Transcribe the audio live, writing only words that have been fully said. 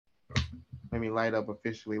Let me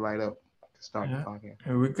officially light up to start the podcast.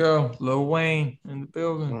 Here we go. Lil Wayne in the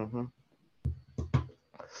building. Mm-hmm.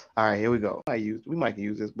 All right, here we go. We might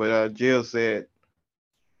use this, but Jill said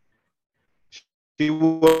she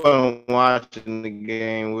wasn't watching the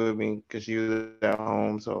game with me because she was at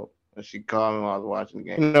home, so she called me while I was watching the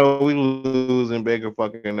game. We losing, Baker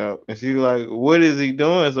fucking up, and she was like, "What is he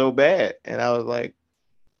doing so bad?" And I was like,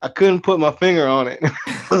 I couldn't put my finger on it.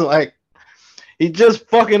 I was like, he just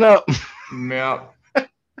fucking up. Yep.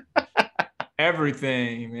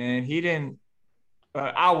 Everything, man. He didn't.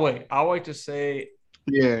 I'll wait. I'll wait to say.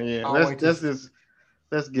 Yeah. I'll wait to.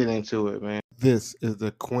 Let's get into it, man. This is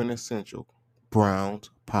the Quintessential Browns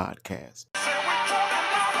podcast.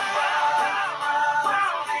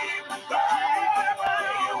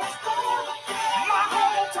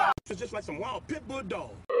 It's just like some wild pit bull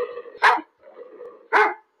dog.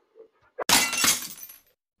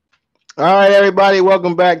 All right, everybody,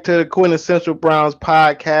 welcome back to the Quintessential Browns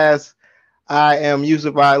podcast. I am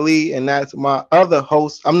Yusuf Ali, and that's my other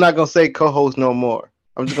host. I'm not gonna say co-host no more.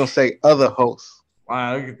 I'm just gonna say other host.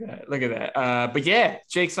 Wow, look at that! Look at that! But yeah,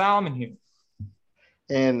 Jake Solomon here,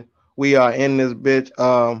 and we are in this bitch.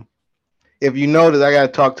 If you notice, I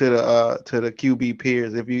gotta talk to the QB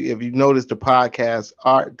peers. If you notice the podcast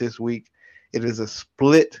art this week, it is a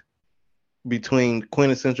split between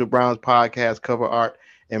Quintessential Browns podcast cover art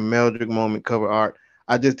and Meldrick Moment cover art.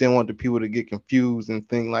 I just didn't want the people to get confused and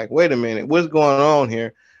think like, wait a minute, what's going on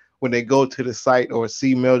here when they go to the site or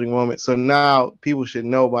see Meldrick Moment. So now people should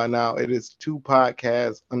know by now it is two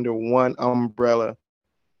podcasts under one umbrella.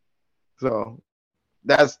 So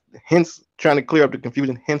that's hence trying to clear up the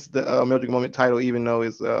confusion. Hence the Meldrick Moment title, even though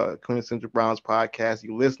it's Quintessential Browns podcast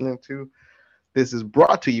you listening to. This is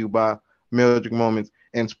brought to you by Meldrick Moments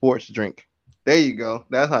and Sports Drink. There you go.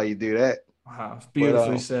 That's how you do that. Wow,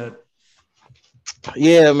 beautifully said.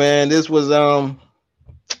 Yeah, man, this was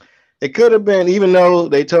it could have been, even though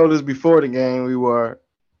they told us before the game we were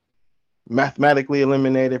mathematically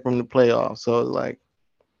eliminated from the playoffs. So like,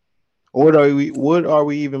 what are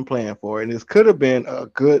we even playing for? And this could have been a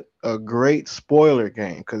great spoiler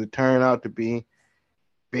game because it turned out to be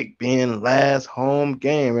Big Ben last home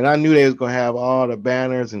game, and I knew they was gonna have all the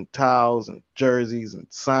banners and towels and jerseys and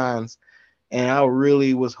signs, and I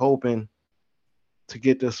really was hoping to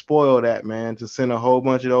get to spoil that, man, to send a whole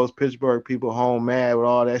bunch of those Pittsburgh people home mad with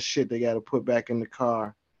all that shit they got to put back in the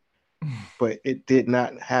car. But it did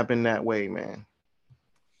not happen that way, man.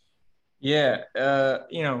 Yeah,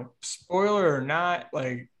 spoiler or not,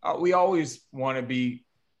 like we always want to be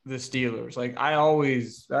the Steelers. Like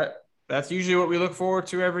that's usually what we look forward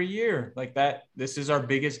to every year. Like that, this is our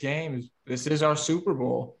biggest game. This is our Super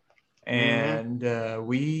Bowl, and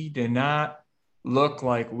we did not look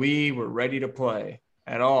like we were ready to play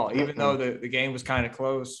at all. Even though the game was kind of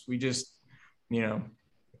close, we just,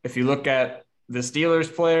 if you look at the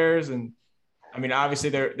Steelers players, and I mean, obviously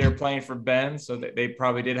they're playing for Ben, so they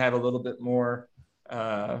probably did have a little bit more,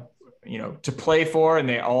 to play for, and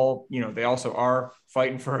they all, they also are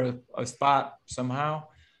fighting for a spot somehow.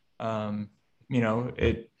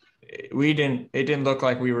 It didn't look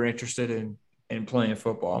like we were interested in playing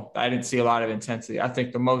football. I didn't see a lot of intensity. I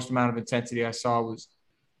think the most amount of intensity I saw was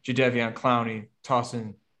Jadeveon Clowney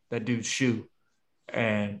tossing that dude's shoe.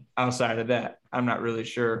 And outside of that, I'm not really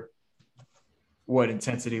sure what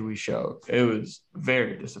intensity we showed. It was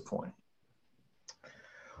very disappointing.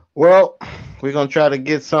 Well, we're gonna try to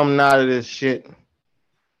get something out of this shit,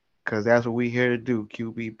 cause that's what we here to do.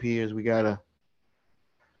 QB peers, we gotta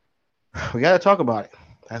talk about it.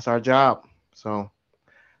 That's our job. So,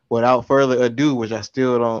 without further ado, which I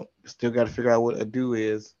still got to figure out what ado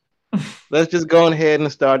is. Let's just go ahead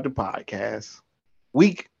and start the podcast.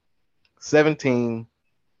 Week 17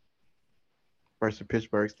 versus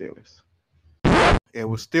Pittsburgh Steelers. It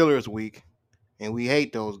was Steelers week, and we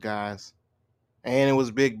hate those guys. And it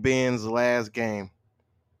was Big Ben's last game.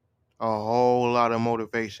 A whole lot of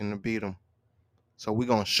motivation to beat them. So we're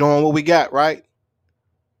going to show them what we got, right?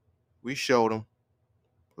 We showed them.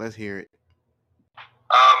 Let's hear it.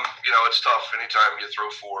 It's tough. Anytime you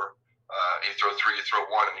throw four, you throw three, you throw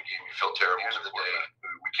one in the game, you feel terrible. At the end of the day,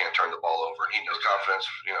 we can't turn the ball over. And he knows confidence,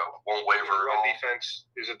 won't waver. Our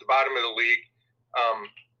defense is at the bottom of the league.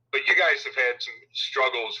 But you guys have had some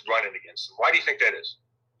struggles running against them. Why do you think that is?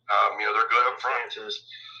 They're good up front.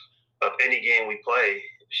 Of any game we play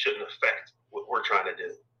shouldn't affect what we're trying to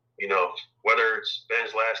do. Whether it's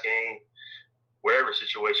Ben's last game, whatever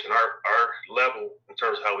situation, our level in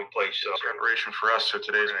terms of how we play. So preparation for us. So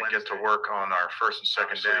today's going to get to work on our first and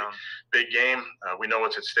second down. Big game. We know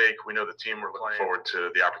what's at stake. We know the team. We're looking forward to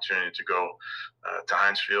the opportunity to go to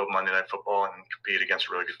Heinz Field Monday Night Football and compete against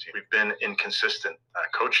a really good team. We've been inconsistent.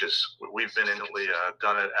 Coaches, we've been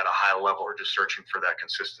done it at a high level. We're just searching for that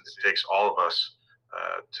consistency. It takes all of us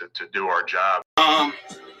to do our job.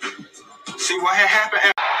 See what had happened.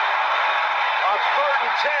 On 3rd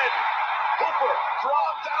and 10. Hooper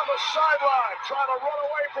dropped down the sideline, trying to run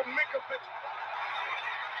away from Minka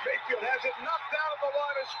Mayfield has it knocked down at the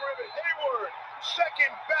line of scrimmage. Hayward, second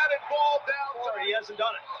batted ball down. Sorry, he hasn't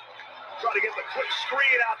done it. Trying to get the quick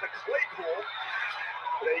screen out to Claypool.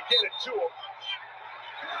 They get it to him.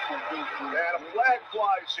 And a flag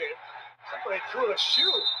flies in. Somebody threw a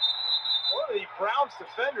shoe. One of the Browns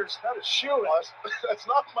defenders had a shoe.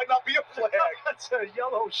 Might not be a flag. That's a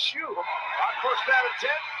yellow shoe. On 1st down and 10.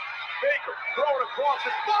 Baker throwing across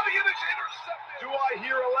his body and it's intercepted. Do I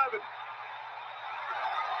hear 11?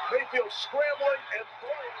 Mayfield scrambling and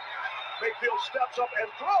throwing. Mayfield steps up and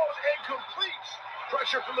throws and completes.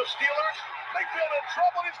 Pressure from the Steelers. Mayfield in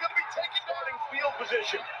trouble. He's going to be taking starting field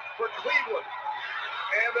position for Cleveland.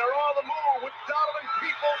 And they're on the move with Donovan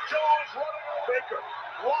Peoples-Jones running over. Baker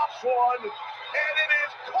lost one, and it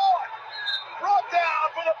is caught. Brought down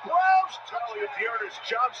for the Browns. Tally of Dearness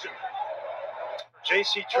Johnson.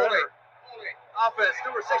 J.C. Tretter. Offense,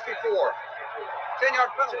 number 64.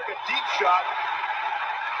 10-yard penalty. Take a deep shot.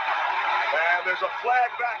 And there's a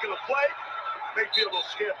flag back in the play. Mayfield will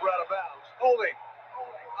scamper out of bounds. Holding.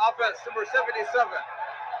 Offense, number 77. And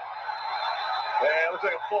looks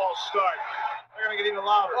like a false start. They're going to get even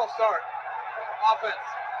louder. False start. Offense,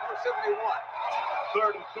 number 71.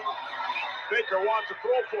 3rd and 3. Baker wants to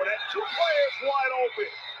throw for it. 2 players wide open.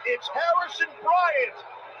 It's Harrison Bryant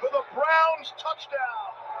for the Browns touchdown.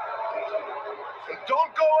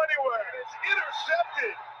 Don't go anywhere. It's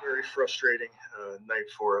intercepted. Very frustrating night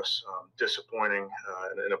for us. Disappointing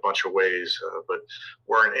in a bunch of ways, but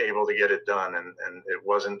weren't able to get it done. And it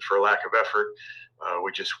wasn't for lack of effort.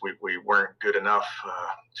 We weren't good enough.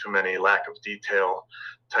 Too many lack of detail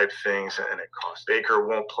type things, and it cost. Baker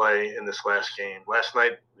won't play in this last game. Last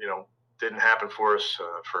night, didn't happen for us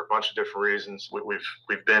for a bunch of different reasons.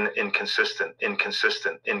 We've been inconsistent.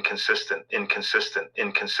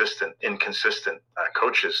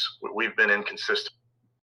 Coaches, we've been inconsistent.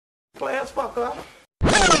 Players fuck up.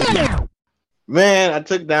 Man, I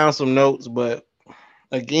took down some notes, but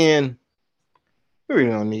again, we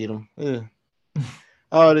really don't need them.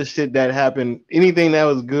 All this shit that happened, anything that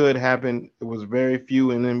was good happened. It was very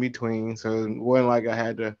few and in between, so it wasn't like I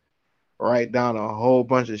had to write down a whole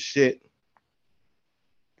bunch of shit.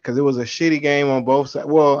 Because it was a shitty game on both sides.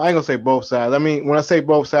 Well, I ain't gonna say both sides. I mean, when I say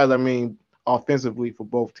both sides, I mean offensively for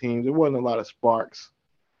both teams. There wasn't a lot of sparks.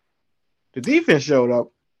 The defense showed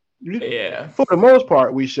up. Yeah. For the most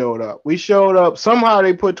part, we showed up. Somehow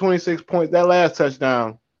they put 26 points. That last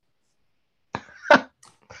touchdown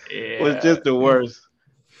was just the worst.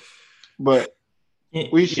 But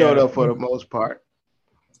we showed up for the most part.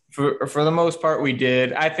 For the most part, we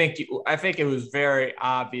did. I think it was very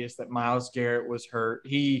obvious that Myles Garrett was hurt.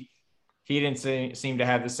 He didn't seem to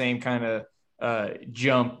have the same kind of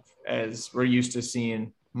jump as we're used to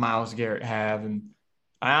seeing Myles Garrett have, and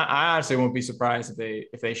I honestly won't be surprised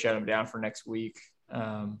if they shut him down for next week.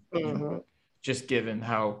 Just given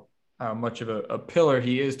how much of a pillar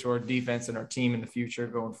he is to our defense and our team in the future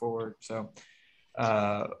going forward. So.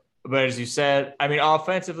 But as you said, I mean,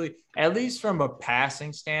 offensively, at least from a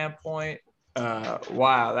passing standpoint,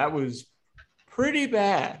 wow, that was pretty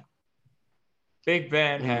bad. Big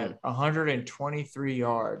Ben had 123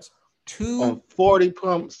 yards,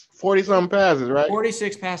 40-something passes, right?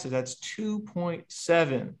 46 passes. That's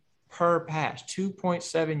 2.7 per pass,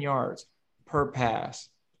 2.7 yards per pass.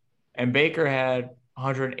 And Baker had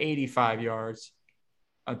 185 yards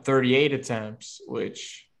on 38 attempts,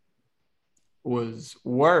 which was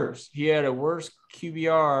worse. He had a worse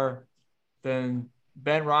QBR than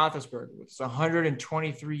Ben Roethlisberger with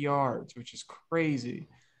 123 yards, which is crazy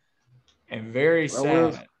and very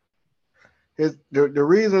sad. The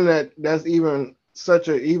reason that's even such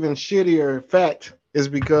an even shittier fact is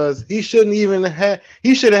because he should have had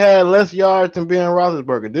less yards than Ben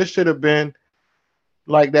Roethlisberger. This should have been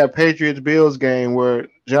like that Patriots-Bills game where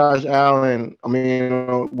where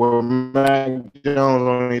Mac Jones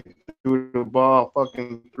only threw the ball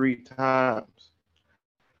fucking 3 times.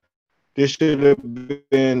 This should have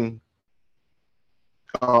been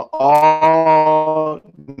all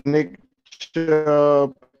Nick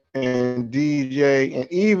Chubb and DJ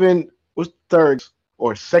and even was third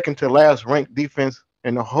or second to last ranked defense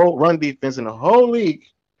in the whole run defense in the whole league,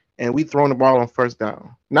 and we throwing the ball on first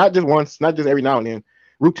down. Not just once, not just every now and then,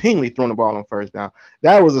 routinely throwing the ball on first down.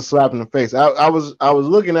 That was a slap in the face. I was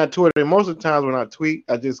looking at Twitter, and most of the times when I tweet,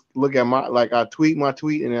 I just look at I tweet my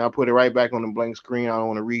tweet and then I put it right back on the blank screen. I don't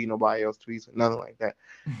want to read nobody else tweets or nothing like that.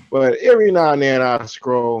 But every now and then I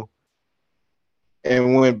scroll,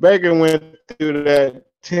 and when Baker went through that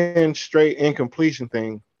 10 straight incompletion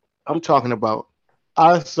thing, I'm talking about,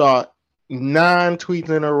 I saw 9 tweets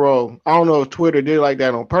in a row. I don't know if Twitter did like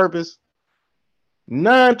that on purpose.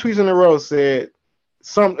 9 tweets in a row said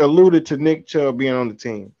some alluded to Nick Chubb being on the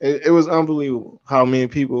team. It was unbelievable how many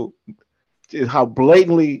people, how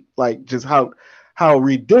blatantly, like just how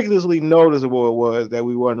ridiculously noticeable it was that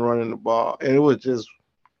we wasn't running the ball, and it was just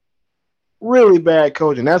really bad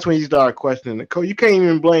coaching. That's when you start questioning the coach. You can't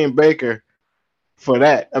even blame Baker for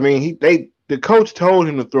that. I mean, the coach told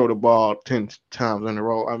him to throw the ball 10 times in a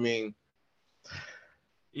row. I mean,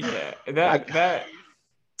 yeah, that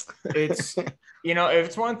it's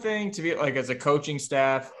it's one thing to be like as a coaching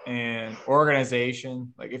staff and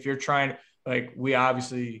organization, like if you're trying, like we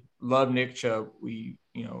obviously love Nick Chubb, we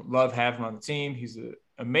love having him on the team. He's an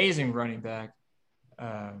amazing running back,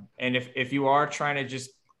 and if you are trying to just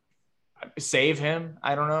save him,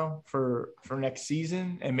 I don't know, for next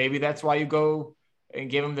season, and maybe that's why you go and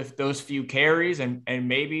give him those few carries, and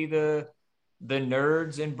maybe the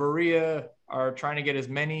nerds in Berea are trying to get as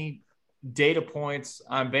many data points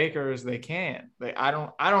on Baker as they can. I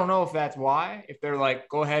don't know if that's why. If they're like,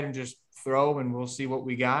 go ahead and just throw and we'll see what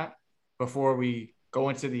we got before we go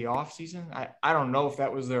into the off season. I don't know if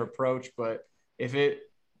that was their approach, but if it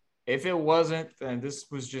wasn't, then this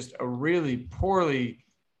was just a really poorly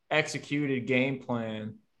executed game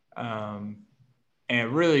plan,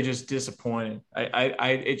 and really just disappointing.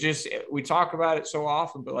 We talk about it so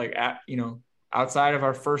often, but like outside of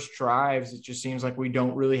our first drives, it just seems like we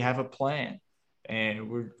don't really have a plan, and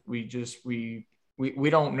we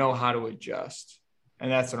don't know how to adjust, and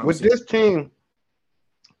that's what I'm with seeing. this team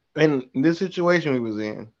and this situation we was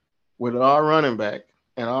in, with our running back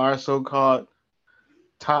and our so-called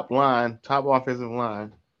top offensive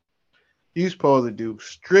line, you supposed to do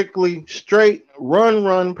strictly straight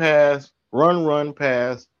run pass, run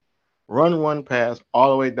pass, run pass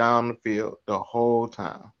all the way down the field the whole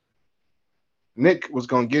time. Nick was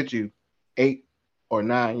going to get you 8 or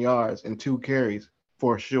 9 yards and 2 carries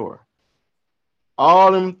for sure.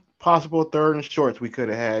 All them possible third and shorts we could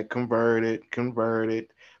have had converted,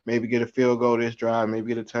 maybe get a field goal this drive, maybe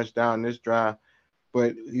get a touchdown this drive.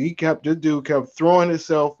 But this dude kept throwing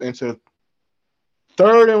himself into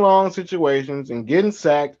third and long situations and getting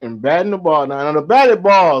sacked and batting the ball. Now the batted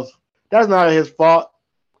balls, that's not his fault.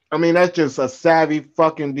 I mean, that's just a savvy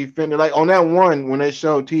fucking defender. Like on that one, when they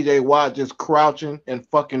showed TJ Watt just crouching and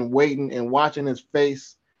fucking waiting and watching his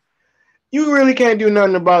face, you really can't do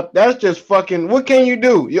nothing about that. That's just fucking, what can you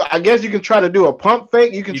do? I guess you can try to do a pump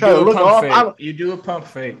fake. You can try to look off. You do a pump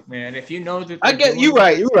fake, man. If you know that, I guess you're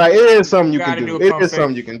right. It is something you can do. It is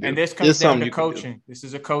something you can do. And this comes down to coaching. This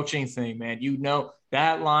is a coaching thing, man.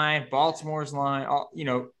 That line, Baltimore's line,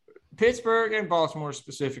 Pittsburgh and Baltimore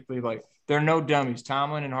specifically, like they're no dummies.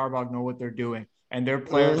 Tomlin and Harbaugh know what they're doing. And their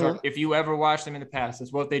players are, if you ever watched them in the past,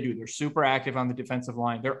 that's what they do. They're super active on the defensive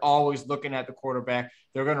line. They're always looking at the quarterback.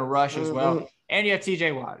 They're going to rush as well. And you have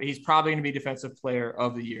TJ Watt. He's probably going to be defensive player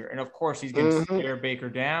of the year. And of course, he's going to stare Baker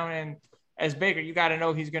down. And as Baker, you got to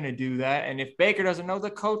know he's going to do that. And if Baker doesn't know,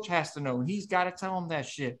 the coach has to know. And he's got to tell him that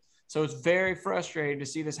shit. So it's very frustrating to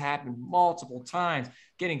see this happen multiple times.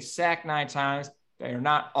 Getting sacked 9 times. They are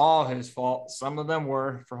not all his fault. Some of them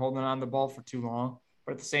were for holding on the ball for too long.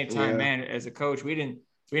 But at the same time, man, as a coach, we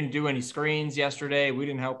didn't do any screens yesterday. We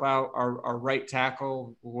didn't help out our right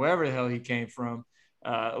tackle, whoever the hell he came from.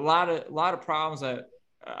 A lot of problems that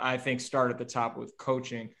I think start at the top with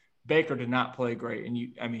coaching. Baker did not play great,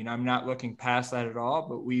 and I'm not looking past that at all.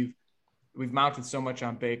 But we've mounted so much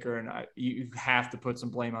on Baker, and you have to put some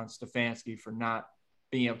blame on Stefanski for not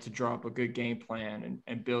being able to draw up a good game plan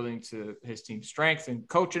and building to his team's strengths and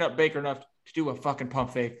coaching up Baker enough to do a fucking pump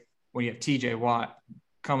fake when you have TJ Watt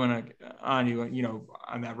coming on you,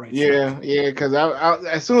 on that right side. Yeah, because I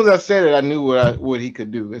as soon as I said it, I knew what he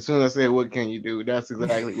could do. As soon as I said, what can you do? That's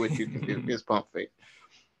exactly what you can do. It's pump fake.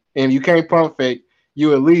 And if you can't pump fake,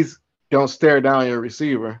 you at least don't stare down your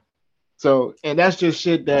receiver. So, and that's just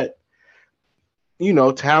shit that,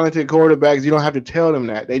 talented quarterbacks, you don't have to tell them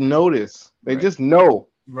that. They know this. They just know.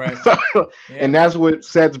 Right. And that's what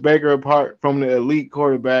sets Baker apart from the elite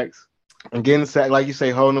quarterbacks. And getting sacked, like you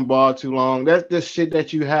say, holding the ball too long. That's the shit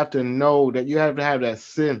that you have to know, that you have to have that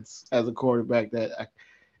sense as a quarterback that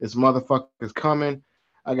this motherfucker is coming.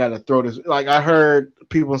 I got to throw this. Like I heard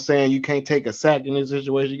people saying you can't take a sack in this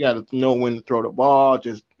situation. You got to know when to throw the ball.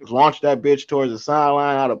 Just launch that bitch towards the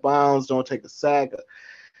sideline, out of bounds. Don't take a sack.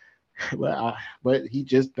 But he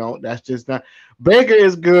just don't. That's just not. Baker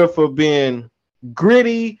is good for being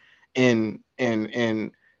gritty and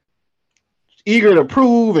eager to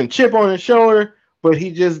prove and chip on his shoulder. But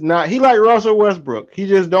he just not. He like Russell Westbrook. He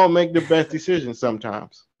just don't make the best decisions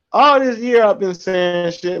sometimes. All this year I've been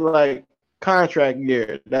saying shit like contract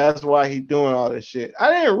year. That's why he's doing all this shit.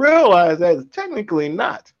 I didn't realize that it's technically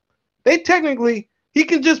not. He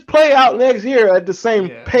can just play out next year at the same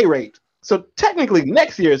pay rate. So technically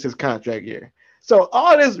next year is his contract year. So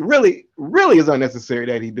all this really is unnecessary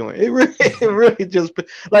that he's doing. It really just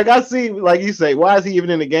like I see, like you say, why is he even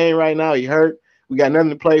in the game right now? He hurt. We got nothing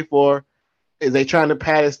to play for. Is they trying to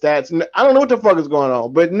pad his stats? I don't know what the fuck is going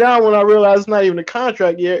on. But now when I realize it's not even a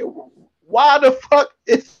contract year, why the fuck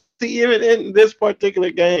is he even in this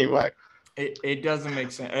particular game? Like it doesn't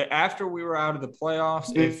make sense. After we were out of the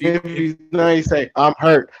playoffs, you say I'm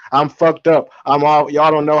hurt, I'm fucked up, y'all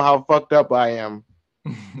don't know how fucked up I am.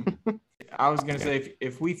 I was gonna say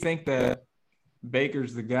if we think that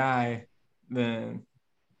Baker's the guy, then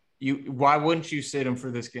why wouldn't you sit him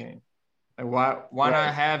for this game? Like why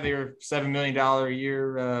not have your $7 million a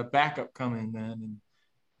year backup come in then?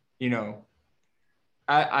 And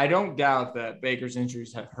I don't doubt that Baker's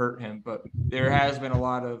injuries have hurt him, but there has been a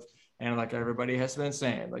lot of, and like everybody has been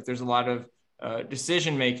saying, like there's a lot of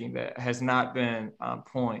decision making that has not been on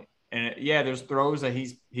point. And there's throws that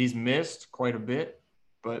he's missed quite a bit,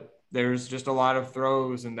 but there's just a lot of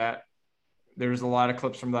throws, and that there's a lot of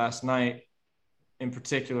clips from last night in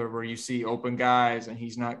particular where you see open guys and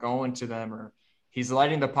he's not going to them, or he's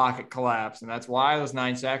letting the pocket collapse. And that's why those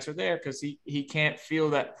 9 sacks are there, because he can't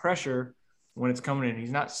feel that pressure when it's coming in.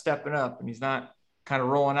 He's not stepping up, and he's not kind of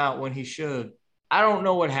rolling out when he should. I don't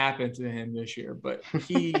know what happened to him this year, but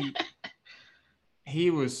he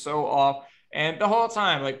was so off. And the whole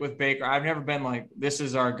time, like with Baker, I've never been like, this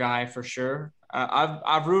is our guy for sure.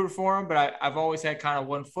 I've rooted for him, but I've always had kind of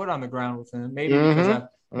one foot on the ground with him. Maybe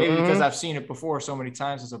because I've seen it before so many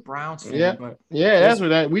times as a Browns fan. Yeah, but that's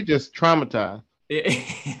what we just traumatized.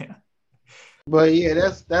 Yeah. But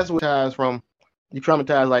that's what ties from. You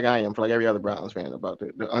traumatized like I am, for like every other Browns fan, about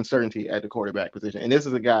the uncertainty at the quarterback position. And this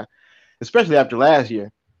is a guy, especially after last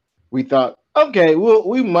year, we thought, okay,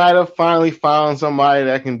 we might have finally found somebody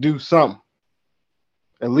that can do something,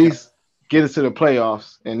 at least get us to the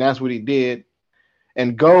playoffs, and that's what he did.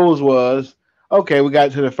 And goals was, okay, we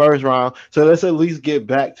got to the first round, so let's at least get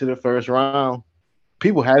back to the first round.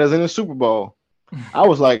 People had us in the Super Bowl. I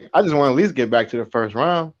was like, I just want to at least get back to the first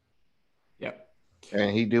round. Yep.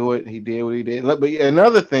 And he did what he did. But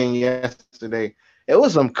another thing yesterday, it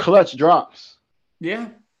was some clutch drops. Yeah.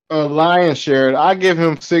 Lion shared. I give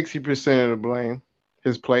him 60% of the blame,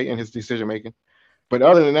 his play and his decision making. But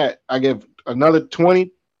other than that, I give another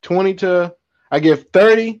 20 to. I give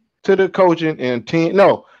 30 to the coaching and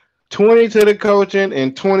 20 to the coaching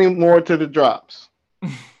and 20 more to the drops.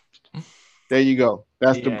 There you go.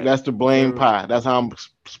 That's the blame pie. That's how I'm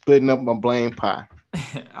splitting up my blame pie.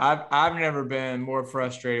 I've never been more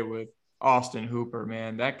frustrated with Austin Hooper,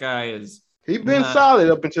 man. That guy he's been solid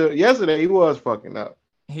up until yesterday. He was fucking up.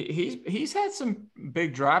 He's had some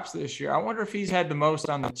big drops this year. I wonder if he's had the most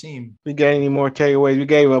on the team. We got any more takeaways? We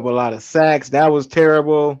gave up a lot of sacks. That was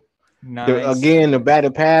terrible. Nice. The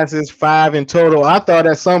batted passes, 5 in total. I thought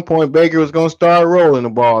at some point Baker was going to start rolling the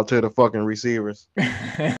ball to the fucking receivers.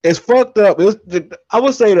 It's fucked up. I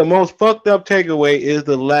would say the most fucked up takeaway is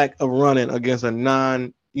the lack of running against a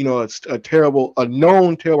known terrible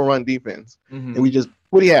run defense. Mm-hmm. And we just,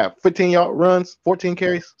 what do you have? 15-yard runs, 14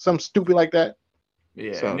 carries, something stupid like that.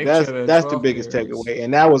 Yeah, so that's the biggest takeaway,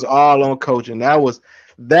 and that was all on coaching. That was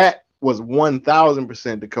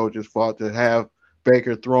 1,000% the coach's fault to have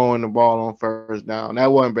Baker throwing the ball on first down. That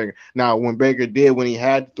wasn't Baker. Now, when Baker did, when he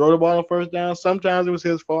had to throw the ball on first down, sometimes it was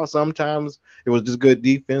his fault. Sometimes it was just good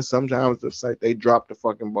defense. Sometimes it's like they dropped the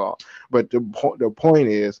fucking ball. But the point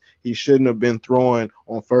is, he shouldn't have been throwing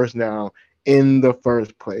on first down in the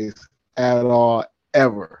first place at all,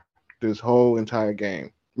 ever, this whole entire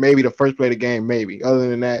game. Maybe the first play of the game, maybe. Other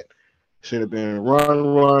than that, should have been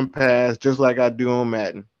run, pass, just like I do on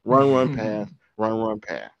Madden. Run, pass, run,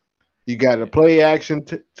 pass. You got a play action,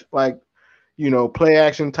 play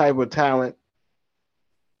action type of talent.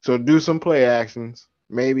 So do some play actions,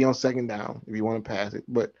 maybe on second down if you want to pass it.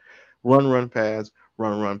 But run, pass,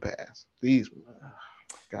 run, pass. These,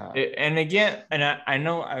 God. And again, and I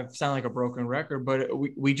know I sound like a broken record, but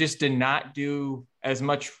we just did not do as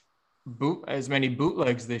many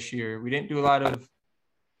bootlegs this year. We didn't do a lot of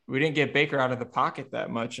we didn't get Baker out of the pocket that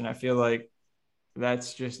much, and I feel like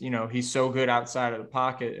that's just, he's so good outside of the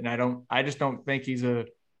pocket, and I just don't think he's a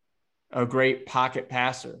great pocket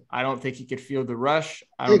passer. I don't think he could field the rush.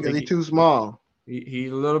 I don't think he's too small.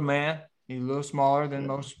 He's a little man. He's a little smaller than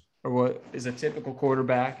most, or what is a typical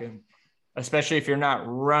quarterback, and especially if you're not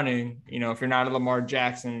running, if you're not a Lamar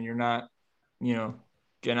Jackson and you're not,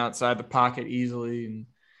 getting outside the pocket easily. And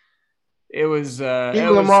it was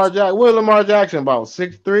Even Lamar Jackson. What Lamar Jackson about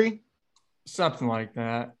 6'3"? Something like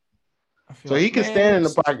that. I feel so he can stand in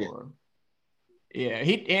the pocket. Yeah,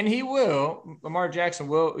 he will. Lamar Jackson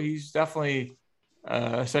will. He's definitely,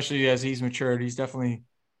 especially as he's matured, he's definitely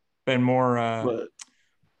been more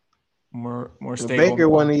stable. Baker,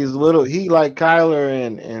 when he's little, he like Kyler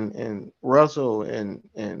and Russell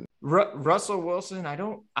and Russell Wilson. I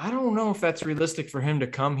don't know if that's realistic for him to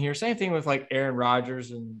come here. Same thing with like Aaron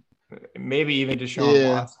Rodgers and maybe even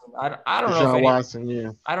Deshaun Watson. I don't know. Deshaun Watson,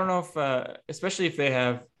 yeah. I don't know if, especially if they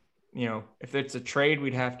have, if it's a trade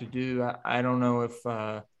we'd have to do. I don't know if.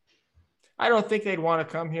 I don't think they'd want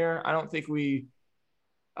to come here. I don't think we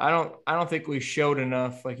showed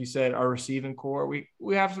enough, like you said, our receiving core.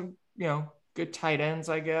 We have some, good tight ends,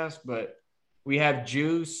 I guess, but we have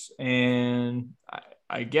Juice and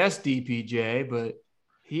I guess DPJ, but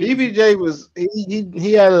DPJ was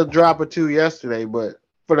he had a drop or two yesterday, but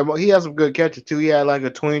he had some good catches too. He had like a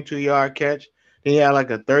 22-yard catch, then he had like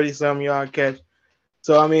a 30-some yard catch.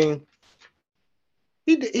 So I mean,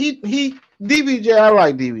 he DPJ. I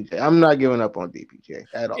like DPJ. I'm not giving up on DPJ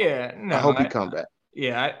at all. Yeah, no, I hope he come back.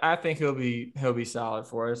 Yeah, I think he'll be solid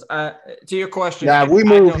for us. To your question, now if we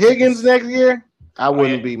move Higgins next year, I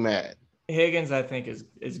wouldn't be mad. Higgins, I think,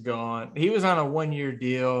 is gone. He was on a 1-year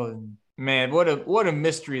deal, and man, what a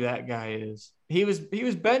mystery that guy is. He was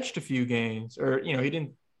benched a few games, or he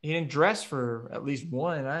didn't dress for at least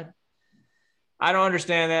one. I don't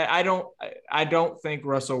understand that. I don't think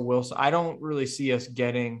Russell Wilson. I don't really see us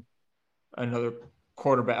getting another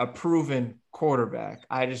quarterback, a proven quarterback.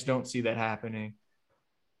 I just don't see that happening.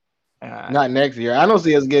 Not next year. I don't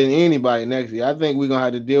see us getting anybody next year. I think we're gonna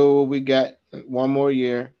have to deal with what we got one more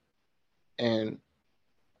year, and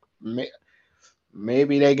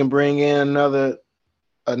maybe they can bring in another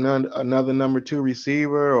number 2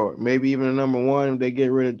 receiver, or maybe even a number 1 if they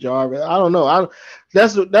get rid of Jarvis. I don't know.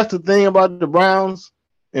 That's the thing about the Browns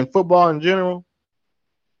and football in general.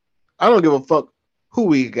 I don't give a fuck who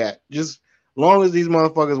we got. Just long as these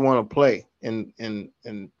motherfuckers want to play and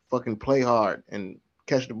fucking play hard and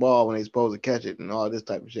catch the ball when they're supposed to catch it and all this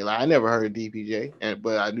type of shit. Like, I never heard of DPJ,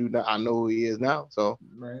 but I know who he is now, so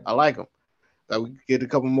right. I like him. Like, we get a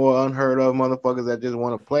couple more unheard of motherfuckers that just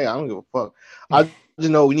want to play. I don't give a fuck. I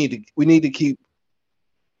just know we need to keep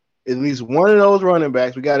at least one of those running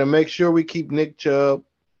backs. We got to make sure we keep Nick Chubb,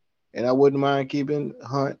 and I wouldn't mind keeping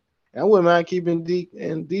Hunt. And I wouldn't mind keeping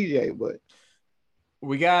DJ, but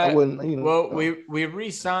we got we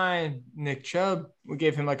re-signed Nick Chubb. We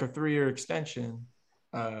gave him like a 3-year extension,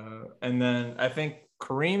 and then I think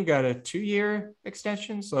Kareem got a 2-year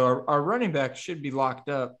extension. So our running back should be locked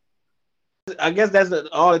up. I guess that's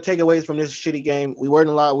all the takeaways from this shitty game. We weren't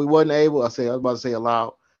able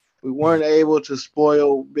to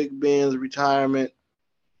spoil Big Ben's retirement.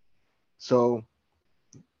 So,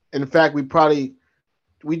 in fact,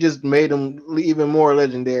 we just made him even more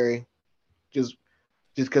legendary, just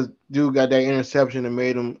because dude got that interception and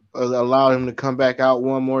made him allowed him to come back out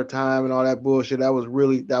one more time and all that bullshit. I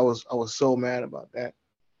was so mad about that.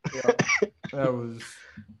 Yeah, that was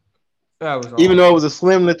even though it was a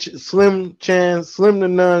slim to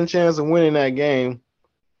none chance of winning that game.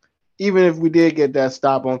 Even if we did get that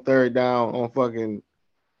stop on 3rd down on fucking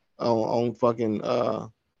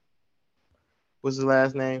what's his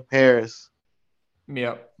last name? Harris.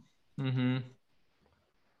 Yep. Mm-hmm.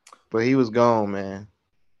 But he was gone, man.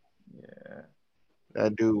 Yeah.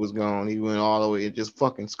 That dude was gone. He went all the way. It just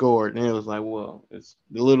fucking scored. And it was like, well, it's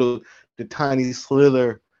the tiny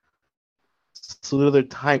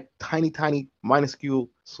tiny minuscule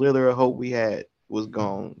slither of hope we had was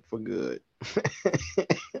gone for good.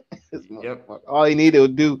 Yep. All he needed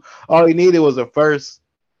was a first.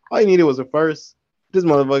 This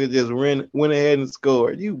motherfucker just went ahead and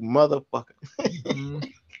scored. You motherfucker. Mm-hmm.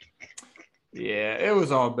 Yeah, it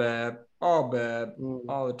was all bad. All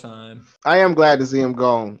the time. I am glad to see him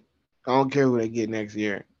gone. I don't care who they get next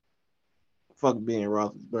year. Fuck Ben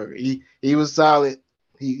Roethlisberger. He was solid.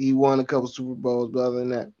 He won a couple Super Bowls, but other than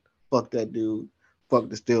that, fuck that dude. Fuck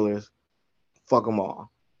the Steelers. Fuck them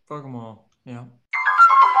all. Yeah.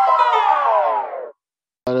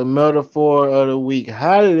 The metaphor of the week.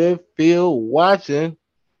 How did it feel watching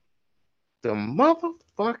the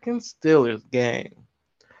motherfucking Steelers game?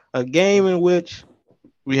 A game in which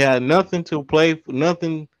we had nothing to play for,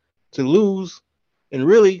 nothing to lose, and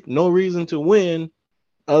really no reason to win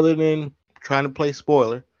other than trying to play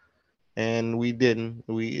spoiler. And we didn't.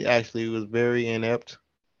 We actually was very inept.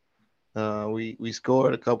 We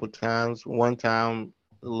scored a couple times. One time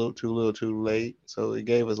a little too late. So it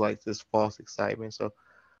gave us like this false excitement. So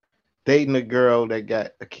dating a girl that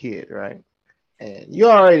got a kid, right? And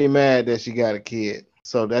you're already mad that she got a kid.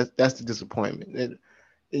 So that's the disappointment.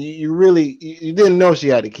 You really you didn't know she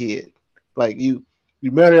had a kid. Like you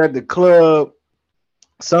met her at the club.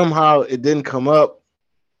 Somehow it didn't come up.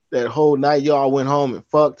 That whole night y'all went home and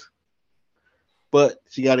fucked. But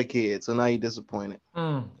she got a kid, so now you're disappointed.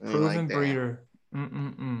 Proven like, breeder.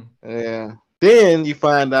 Yeah. Then you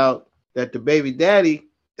find out that the baby daddy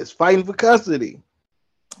is fighting for custody.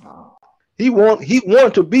 Oh. He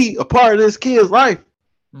want to be a part of this kid's life.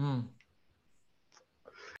 And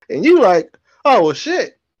you like, oh well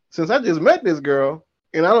shit. Since I just met this girl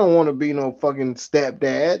and I don't want to be no fucking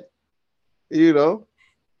stepdad,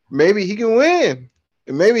 maybe he can win.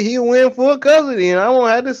 And maybe he'll win full custody and I won't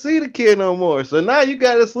have to see the kid no more. So now you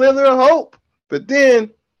got a slither of hope. But then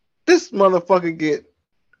this motherfucker get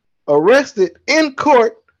arrested in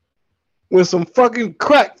court when some fucking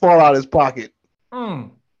crack fall out his pocket.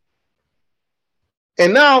 And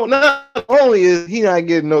now not only is he not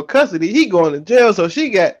getting no custody, he going to jail. So she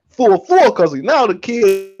got full custody. Now the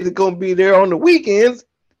kid is going to be there on the weekends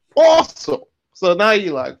also. So now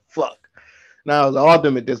you're like, fuck. Now it's the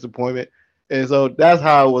ultimate disappointment. And so that's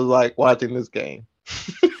how it was like watching this game.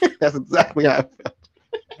 That's exactly how I felt.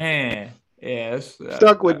 Man, yes.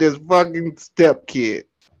 Stuck with this fucking step kid.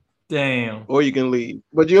 Damn. Or you can leave.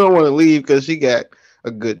 But you don't want to leave because she got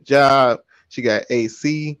a good job. She got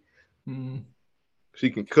AC. She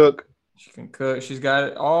can cook. She's got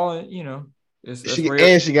it all, She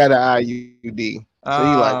got an IUD. So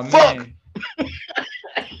you like, fuck.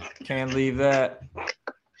 Can't leave that.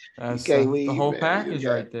 That's the whole package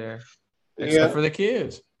right there. Except for the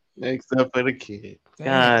kids. Except for the kid.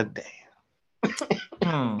 God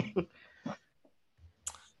damn.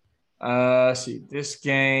 See, this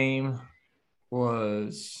game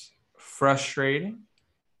was frustrating.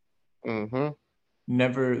 They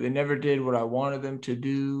never did what I wanted them to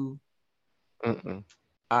do.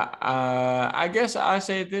 I guess I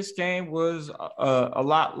say this game was a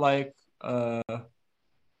lot like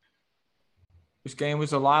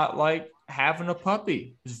having a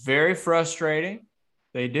puppy. It was very frustrating.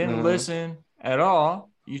 They didn't listen at all.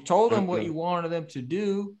 You told them what you wanted them to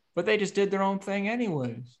do, but they just did their own thing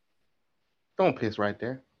anyways. Don't piss right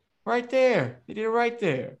there. Right there. They did it right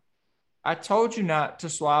there. I told you not to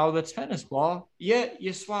swallow the tennis ball, yet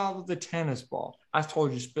you swallowed the tennis ball. I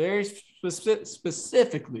told you very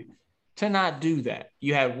specifically to not do that.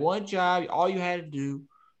 You had one job. All you had to do,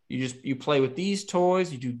 you play with these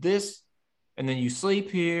toys. You do this, and then you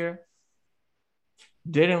sleep here.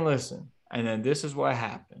 Didn't listen. And then this is what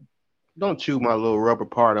happened. Don't chew my little rubber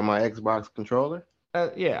part on my Xbox controller.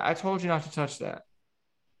 Yeah, I told you not to touch that.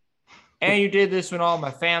 And you did this when all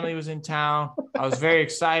my family was in town. I was very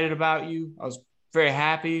excited about you. I was very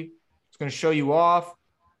happy. I was going to show you off.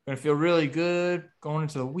 Going to feel really good going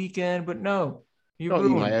into the weekend. But no, you don't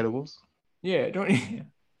ruined eat my edibles. Yeah, don't eat.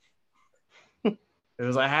 It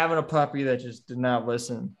was like having a puppy that just did not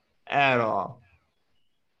listen at all.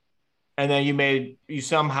 And then you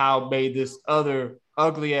somehow made this other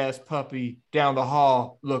ugly ass puppy down the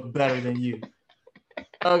hall look better than you.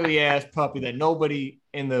 Ugly ass puppy that nobody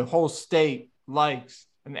in the whole state likes,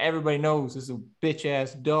 and everybody knows it's a bitch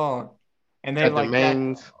ass dog. And they like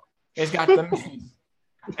that. It's got the mange.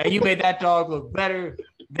 And you made that dog look better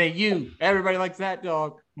than you. Everybody likes that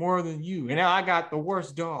dog more than you. And now I got the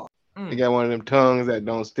worst dog. He got one of them tongues that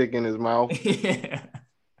don't stick in his mouth. Yeah.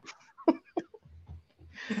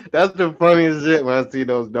 That's the funniest shit when I see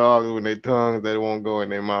those dogs with their tongues that won't go in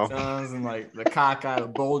their mouth. Tongues and like the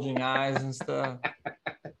cockeyed, bulging eyes and stuff.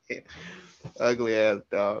 Ugly ass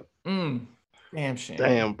dog. Damn shame.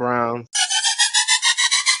 Damn Browns.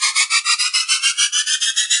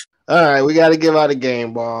 All right, we got to give out a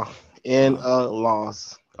game ball in a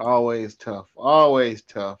loss. Always tough. Always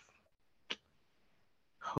tough.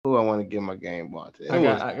 Who I want to give my game ball to?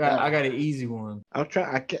 I got an easy one. I'm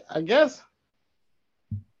trying. I guess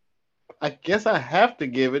I have to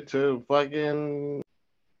give it to fucking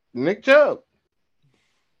Nick Chubb.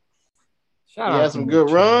 He had some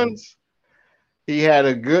good runs. He had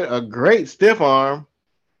a great stiff arm.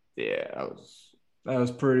 Yeah, that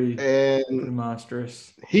was pretty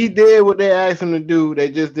monstrous. He did what they asked him to do.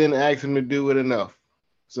 They just didn't ask him to do it enough.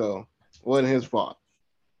 So it wasn't his fault.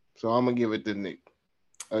 So I'm gonna give it to Nick.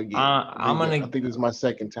 again. I think this is my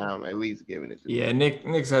second time at least giving it to him.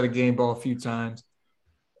 Nick's had a game ball a few times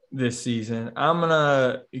this season. I'm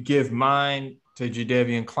gonna give mine to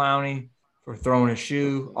Jadeveon Clowney for throwing a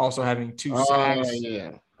shoe, also having 2 sacks.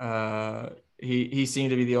 He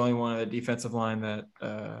seemed to be the only one on the defensive line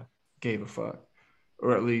that gave a fuck,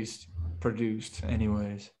 or at least produced,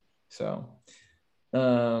 anyways. So,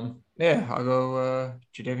 I'll go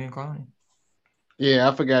Jadeveon Clowney. Yeah,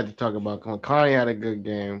 I forgot to talk about Clowney. Had a good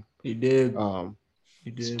game. He did.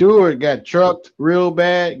 Stewart got trucked real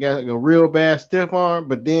bad, got a real bad stiff arm,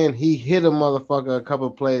 but then he hit a motherfucker a couple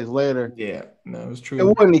of plays later. Yeah, no, it was true. It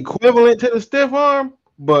wasn't equivalent to the stiff arm,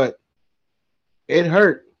 but it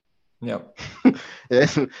hurt. Yep.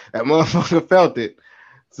 That motherfucker felt it.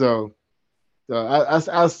 So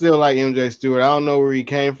I still like MJ Stewart. I don't know where he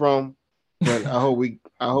came from, but I hope we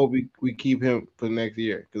keep him for next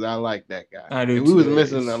year because I like that guy. I do. And we was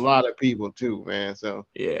missing a lot of people too, man. So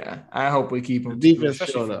yeah, I hope we keep him. The defense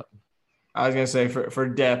showed up. I was gonna say for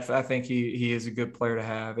depth, I think he is a good player to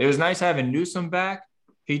have. It was nice having Newsome back.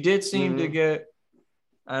 He did seem to get.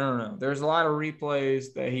 I don't know. There's a lot of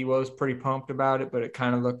replays that he was pretty pumped about it, but it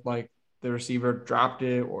kind of looked like the receiver dropped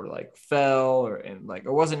it or like fell and it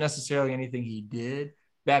wasn't necessarily anything he did.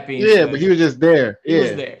 That being said, but he was just there. He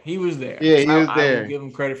was there. He was there. Yeah, he was there. I will give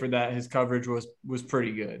him credit for that. His coverage was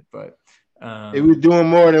pretty good, but he was doing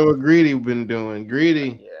more than what Greedy been doing.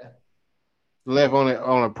 Greedy left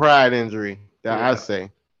on a pride injury. I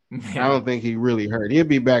say. I don't think he really hurt. He'll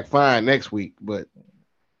be back fine next week, but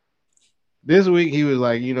this week he was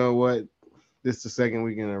like, you know what? This is the second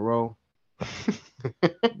week in a row.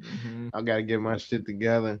 I got to get my shit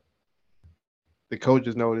together. The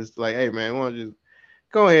coaches noticed, like, hey, man, why don't you just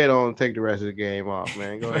go ahead on and take the rest of the game off,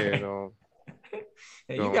 man. Go ahead on.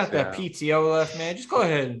 Hey, you got that PTO left, man. Just go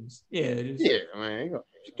ahead and man.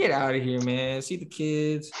 Just get out of here, man. See the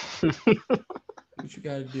kids. What you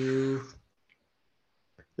got to do.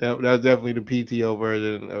 That was definitely the PTO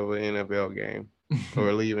version of an NFL game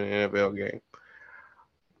or leaving an NFL game.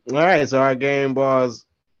 All right, so our game balls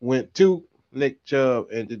went to Nick Chubb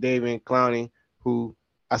and Jadeveon Clowney, who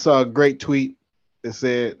I saw a great tweet that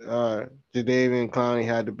said Jadeveon Clowney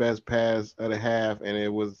had the best pass of the half, and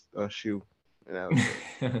it was a shoe. And that was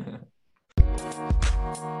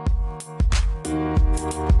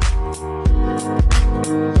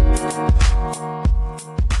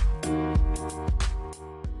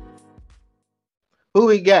Who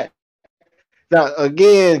we got? Now,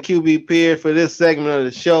 again, QB Peer for this segment of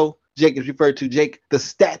the show. Jake is referred to Jake, the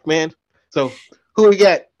stat man. So, who we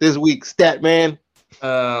got this week, stat man?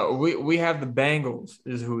 We have the Bengals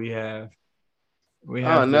is who we have. We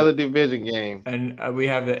have another division game. And we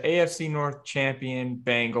have the AFC North champion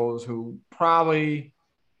Bengals, who probably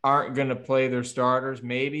aren't going to play their starters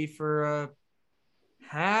maybe for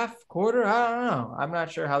a quarter. I don't know. I'm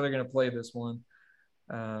not sure how they're going to play this one.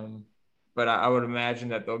 But I would imagine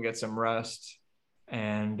that they'll get some rest.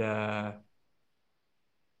 And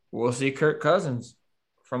we'll see Kirk Cousins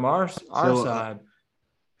from our side.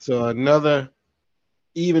 So another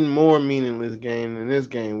even more meaningless game than this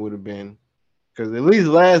game would have been. Because at least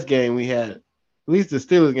last game we had, at least the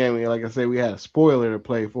Steelers game, like I said, we had a spoiler to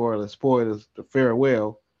play for, to spoil the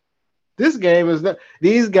farewell. This game is not.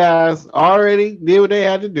 These guys already did what they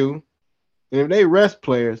had to do. And if they rest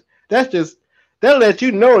players, they'll let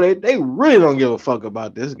you know they really don't give a fuck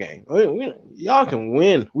about this game. Y'all can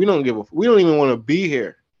win. We don't even want to be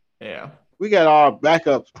here. Yeah. We got our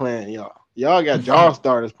backups playing, y'all. Y'all got y'all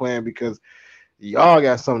starters playing because y'all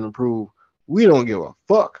got something to prove. We don't give a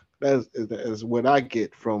fuck. That's what I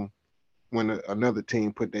get from when another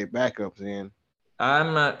team put their backups in.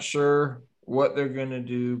 I'm not sure what they're gonna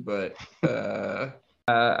do, but I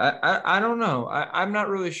don't know. I'm not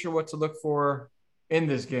really sure what to look for in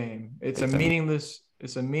this game. It's a meaningless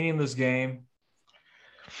game.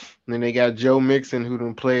 And then they got Joe Mixon, who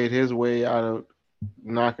done played his way out of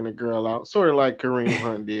knocking a girl out, sort of like Kareem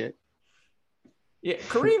Hunt did. Yeah,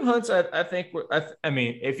 Kareem Hunt's. I think. I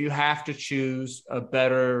mean, if you have to choose a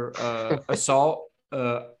better assault,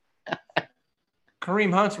 Kareem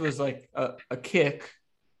Hunt's was like a kick,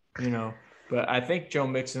 But I think Joe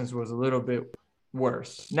Mixon's was a little bit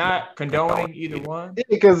worse. Not condoning either one. Yeah,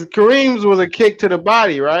 because Kareem's was a kick to the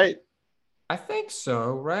body, right? I think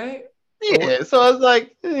so, right? Yeah. So it's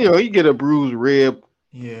like you get a bruised rib.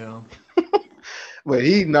 Yeah. But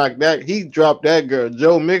he dropped that girl.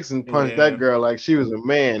 Joe Mixon punched that girl like she was a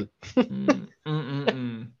man. And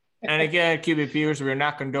again, QB Peters, we're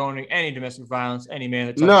not condoning any domestic violence. Any man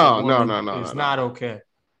that touches no, not okay.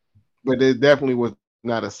 But it definitely was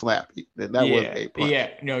not a slap. That was a punch.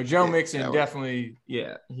 Yeah, no, Joe Mixon definitely.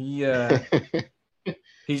 Yeah, he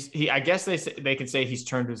I guess they can say he's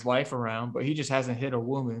turned his life around, but he just hasn't hit a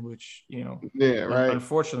woman, which Yeah, right.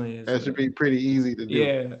 Unfortunately, is that should be pretty easy to do.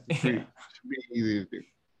 Yeah, should be easy to do.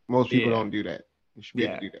 Most people don't do that. You should be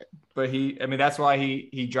able to do that. But that's why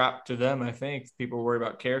he dropped to them. I think people worry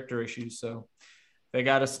about character issues, so they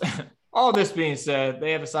got us. All this being said,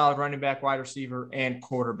 they have a solid running back, wide receiver, and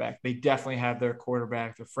quarterback. They definitely have their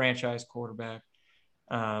quarterback, their franchise quarterback.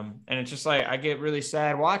 And it's just like I get really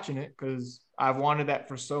sad watching it because I've wanted that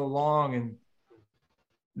for so long, and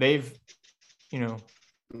they've, the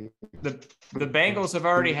Bengals have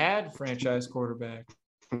already had franchise quarterback.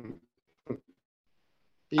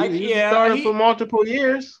 He started for multiple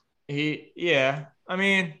years. I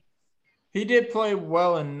mean, he did play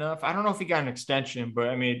well enough. I don't know if he got an extension, but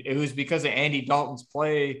I mean, it was because of Andy Dalton's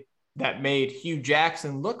play that made Hugh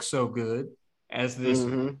Jackson look so good as this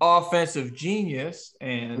offensive genius.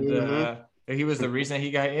 And he was the reason he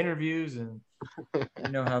got interviews, and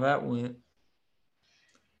you know how that went.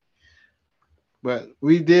 But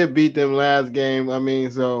we did beat them last game. I mean,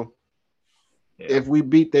 so if we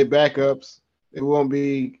beat their backups, it won't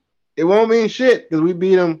mean shit because we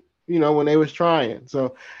beat them, when they was trying.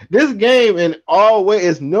 So this game in all way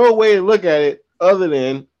is no way to look at it other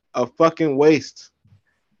than a fucking waste.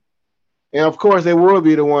 And of course, they will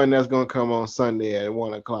be the one that's gonna come on Sunday at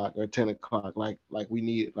 1:00 or 10:00, like we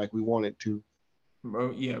need, like we wanted to.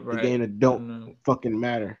 Oh, yeah, right. The game that don't fucking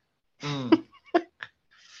matter.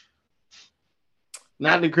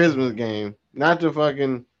 Not the Christmas game, not the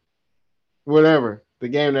fucking whatever. The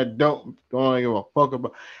game that don't give a fuck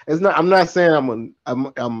about. It's not. I'm not saying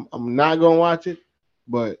I'm not gonna watch it,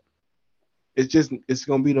 but it's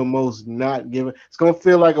gonna be the most not given. It's gonna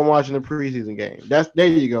feel like I'm watching a preseason game. There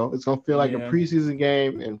you go. It's gonna feel like a preseason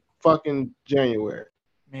game in fucking January.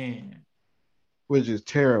 Man, which is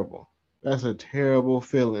terrible. That's a terrible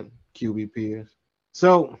feeling, QB Pierce.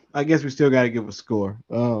 So I guess we still got to give a score.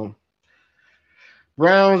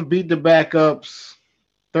 Browns beat the backups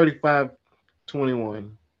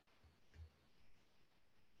 35-21.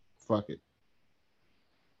 Fuck it.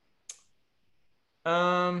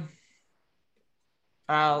 Did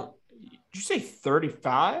you say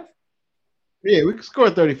 35? Yeah, we could score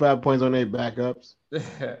 35 points on their backups.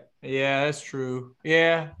 Yeah, that's true.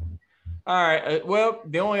 Yeah. All right. Well,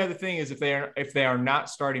 the only other thing is if they are not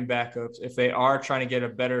starting backups, if they are trying to get a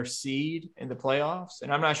better seed in the playoffs,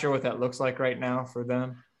 and I'm not sure what that looks like right now for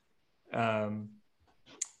them. But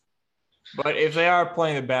if they are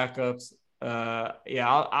playing the backups,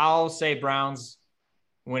 I'll say Browns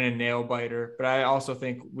win a nail biter, but I also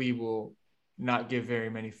think we will not give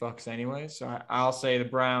very many fucks anyway. So I'll say the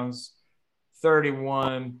Browns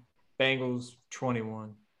 31, Bengals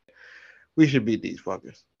 21. We should beat these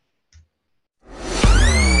fuckers.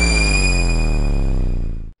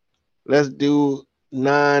 Let's do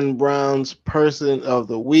non-Browns person of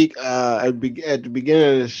the week. At the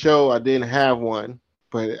beginning of the show, I didn't have one,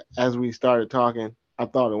 but as we started talking, I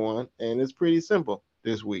thought of one, and it's pretty simple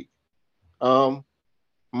this week.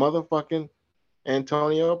 Motherfucking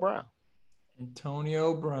Antonio Brown.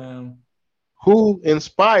 Antonio Brown. Who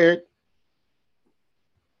inspired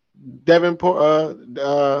Kevin Porter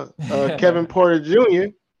Jr.,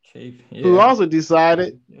 who also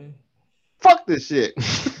decided, fuck this shit.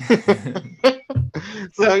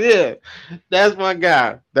 So, yeah, that's my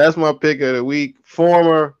guy. That's my pick of the week.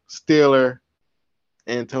 Former Steeler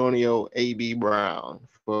Antonio A.B. Brown.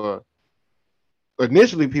 For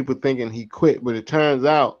initially people thinking he quit, but it turns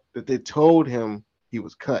out that they told him he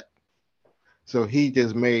was cut. So he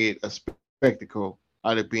just made a spectacle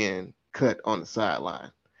out of being cut on the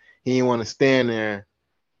sideline. He didn't want to stand there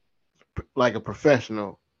like a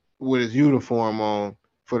professional with his uniform on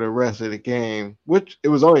for the rest of the game, which it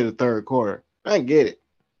was only the third quarter. I get it.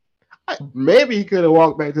 Maybe he could have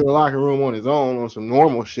walked back to the locker room on his own on some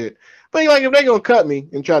normal shit. But like, if they're going to cut me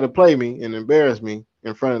and try to play me and embarrass me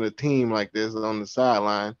in front of the team like this on the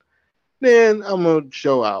sideline, then I'm going to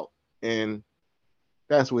show out. And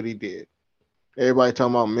that's what he did. Everybody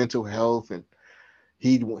talking about mental health and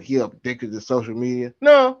he addicted to social media.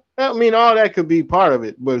 No, I mean, all that could be part of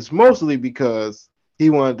it, but it's mostly because he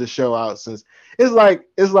wanted to show out. Since it's like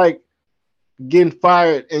getting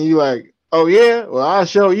fired and you like, oh yeah, well I'll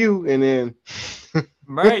show you, and then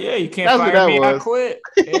right, yeah, you can't fire me. I quit.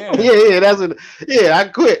 Yeah, I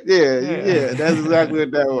quit. Yeah, that's exactly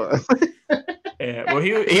what that was. Yeah, well,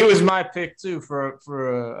 he was my pick too for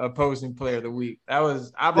opposing player of the week.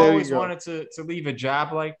 I've always wanted to leave a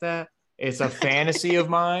job like that. It's a fantasy of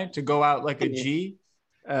mine to go out like a G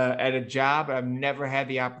at a job. I've never had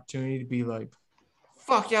the opportunity to be like,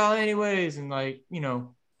 fuck y'all anyways, and like,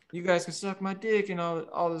 you guys can suck my dick and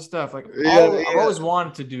all this stuff. Like Yeah, I've always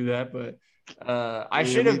wanted to do that, but I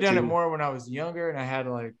should me have done it too. more when I was younger and I had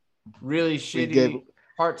like really We shitty gave.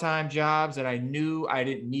 part-time jobs that I knew I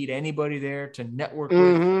didn't need anybody there to network with.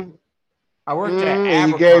 Mm-hmm. I worked at Mm-hmm.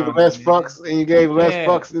 And you gave Abercrombie, less man. fucks. And you gave less Yeah,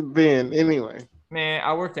 fucks than Ben. Anyway. man.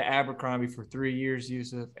 I worked at Abercrombie for 3 years,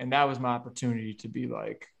 Yusuf, and that was my opportunity to be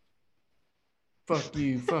like, fuck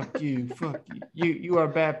you, fuck you, fuck you. You are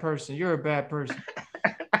a bad person. You're a bad person.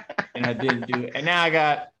 And I didn't do it. And now I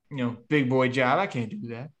got, big boy job. I can't do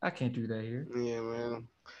that. I can't do that here. Yeah, man.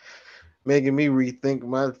 Making me rethink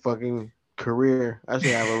my fucking career. I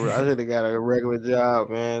should have got a regular job,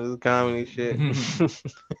 man. This comedy shit.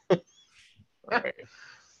 Right.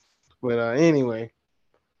 But anyway,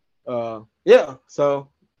 yeah. So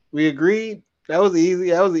we agreed. That was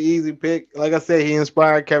easy. That was an easy pick. Like I said, he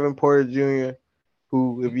inspired Kevin Porter Jr.,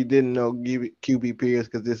 who, if you didn't know, give it QB Pierce,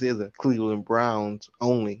 because this is a Cleveland Browns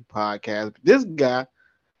only podcast. But this guy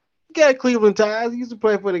got Cleveland ties. He used to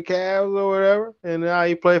play for the Cavs or whatever, and now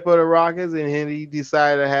he played for the Rockets. And then he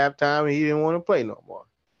decided at halftime he didn't want to play no more.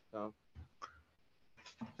 So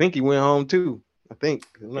I think he went home too. I think.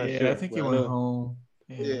 I'm not Yeah, sure. I think but he I went know. home.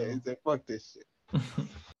 Yeah, he said, "Fuck this shit."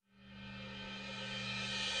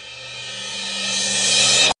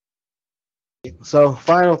 So,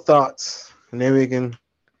 final thoughts, and then we can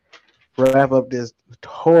wrap up this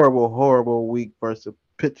horrible, horrible week versus the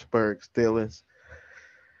Pittsburgh Steelers.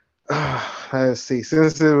 Let's see.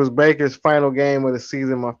 Since it was Baker's final game of the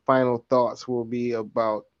season, my final thoughts will be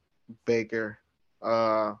about Baker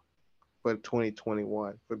for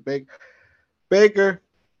 2021. For Baker,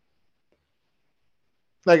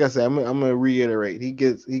 like I said, I'm gonna reiterate. He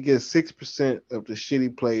gets 6% of the shit he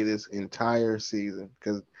played this entire season,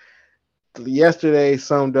 because yesterday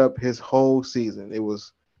summed up his whole season. It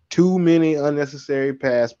was too many unnecessary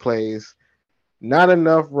pass plays, not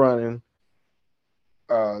enough running,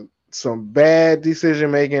 some bad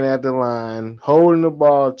decision making at the line, holding the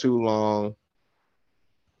ball too long,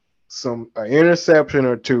 some an interception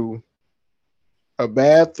or two, a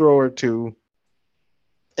bad throw or two,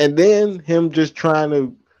 and then him just trying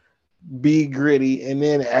to be gritty and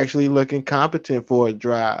then actually looking competent for a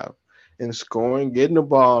drive and scoring, getting the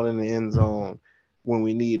ball in the end zone when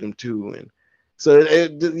we need him to. And so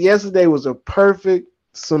yesterday was a perfect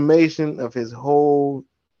summation of his whole,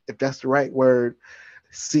 if that's the right word,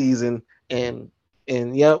 season. And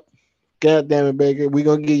yep, God damn it, Baker, we're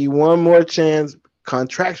gonna give you one more chance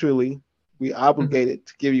contractually. We obligated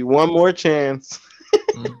to give you one more chance,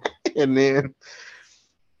 and then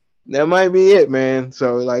that might be it, man.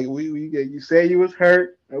 So like you said you was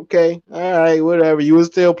hurt. Okay, all right, whatever. You was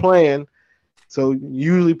still playing. So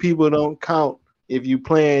usually people don't count if you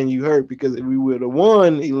playing you hurt, because if we would have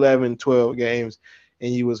won 11, 12 games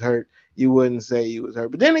and you was hurt, you wouldn't say you was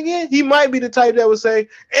hurt. But then again, he might be the type that would say,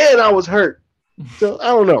 and I was hurt. So I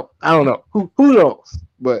don't know. Who knows?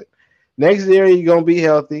 But next year you're gonna be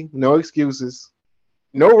healthy. No excuses.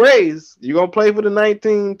 No raise. You're gonna play for the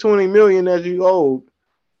 19, 20 million that you owed.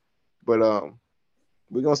 But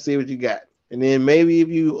we're gonna see what you got. And then maybe if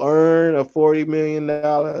you earn a $40 million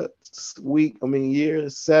year,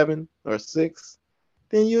 7 or 6,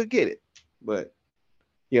 then you'll get it. But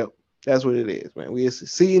yep, that's what it is, man. We'll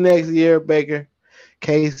see you next year, Baker.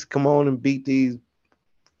 Case, come on and beat these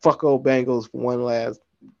fucko Bengals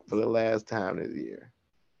for the last time this year.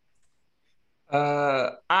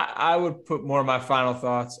 I would put more of my final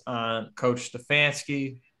thoughts on Coach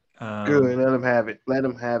Stefanski. Good, let him have it. Let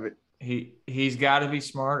him have it. He's got to be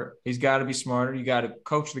smarter. He's got to be smarter. You got to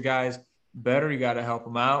coach the guys better. You got to help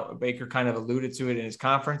them out. Baker kind of alluded to it in his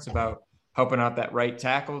conference about helping out that right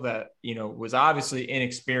tackle that, was obviously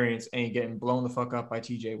inexperienced and getting blown the fuck up by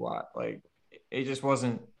TJ Watt. Like, it just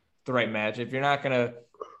wasn't the right match. If you're not going to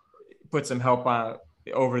put some help on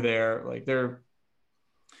over there, like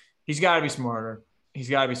he's got to be smarter. He's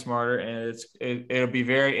got to be smarter. And it'll be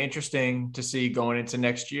very interesting to see going into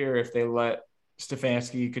next year if they let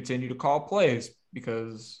Stefanski continue to call plays,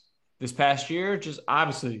 because this past year, just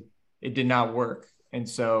obviously it did not work. And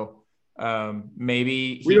so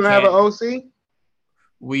maybe we don't have an OC.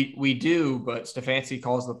 We do, but Stefanski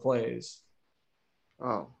calls the plays.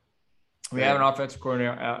 Oh, we have an offensive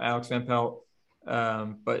coordinator, Alex Van Pelt,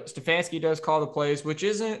 but Stefanski does call the plays, which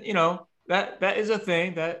isn't, that is a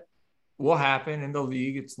thing that will happen in the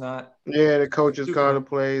league. It's not. Yeah, the coaches call the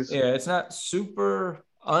plays. Yeah, it's not super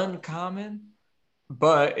uncommon,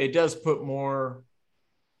 but it does put more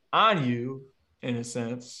on you in a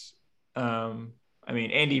sense. I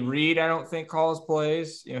mean, Andy Reid, I don't think calls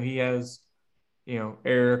plays. He has,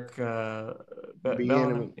 Eric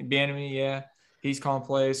Bieniemy, yeah. He's calling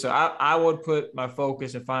plays. So I would put my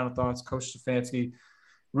focus and final thoughts. Coach Stefanski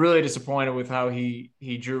really disappointed with how he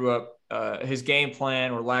drew up his game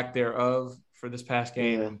plan or lack thereof for this past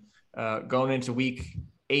game. Going into week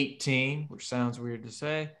 18, which sounds weird to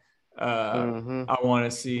say. I want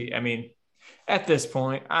to see. I mean, at this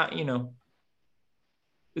point, the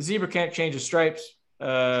zebra can't change the stripes.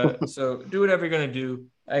 So do whatever you're gonna do.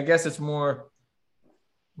 I guess it's more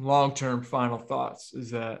long-term final thoughts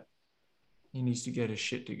is that he needs to get his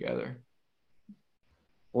shit together.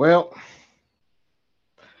 Well,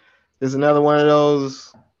 there's another one of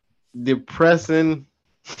those depressing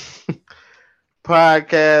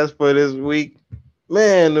podcasts for this week.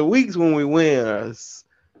 Man, the weeks when we win are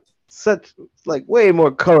such way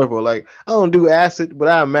more colorful. Like, I don't do acid, but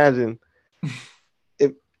I imagine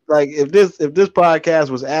if this podcast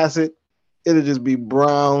was acid, it'd just be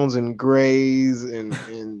browns and grays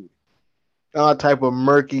and all type of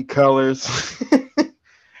murky colors.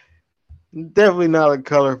 Definitely not a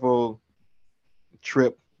colorful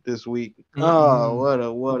trip this week. Mm-hmm.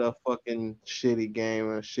 Oh, what a fucking shitty game,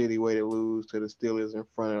 a shitty way to lose to the Steelers in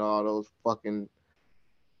front of all those fucking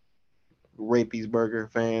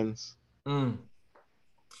Rapiesburger fans.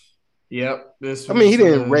 Yep. He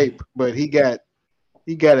didn't rape, but he got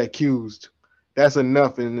accused. That's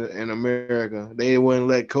enough in America. They wouldn't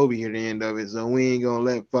let Kobe hear the end of it, so we ain't gonna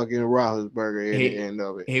let fucking Roethlisberger hear the end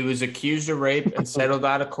of it. He was accused of rape and settled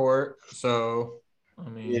out of court. So, I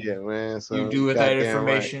mean, yeah, man. So you do with that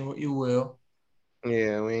information what you will.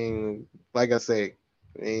 Yeah, we ain't, like I say,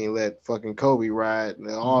 we ain't let fucking Kobe ride.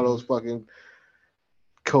 All those fucking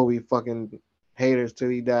Kobe fucking haters till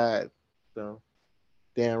he died. So,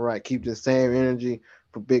 damn right. Keep the same energy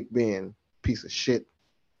for Big Ben. Piece of shit.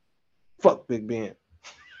 Fuck Big Ben.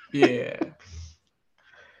 Yeah.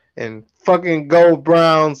 And fucking go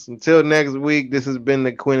Browns. Until next week, this has been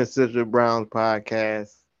the Quintessential Browns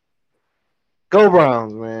podcast. Go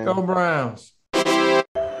Browns, man. Go Browns.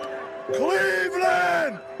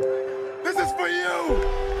 Cleveland! This is for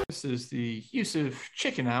you! This is the Yusuf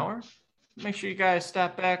Chicken Hour. Make sure you guys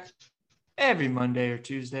stop back every Monday or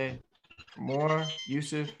Tuesday for more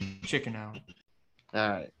Yusuf Chicken Hour. All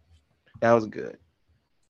right. That was good.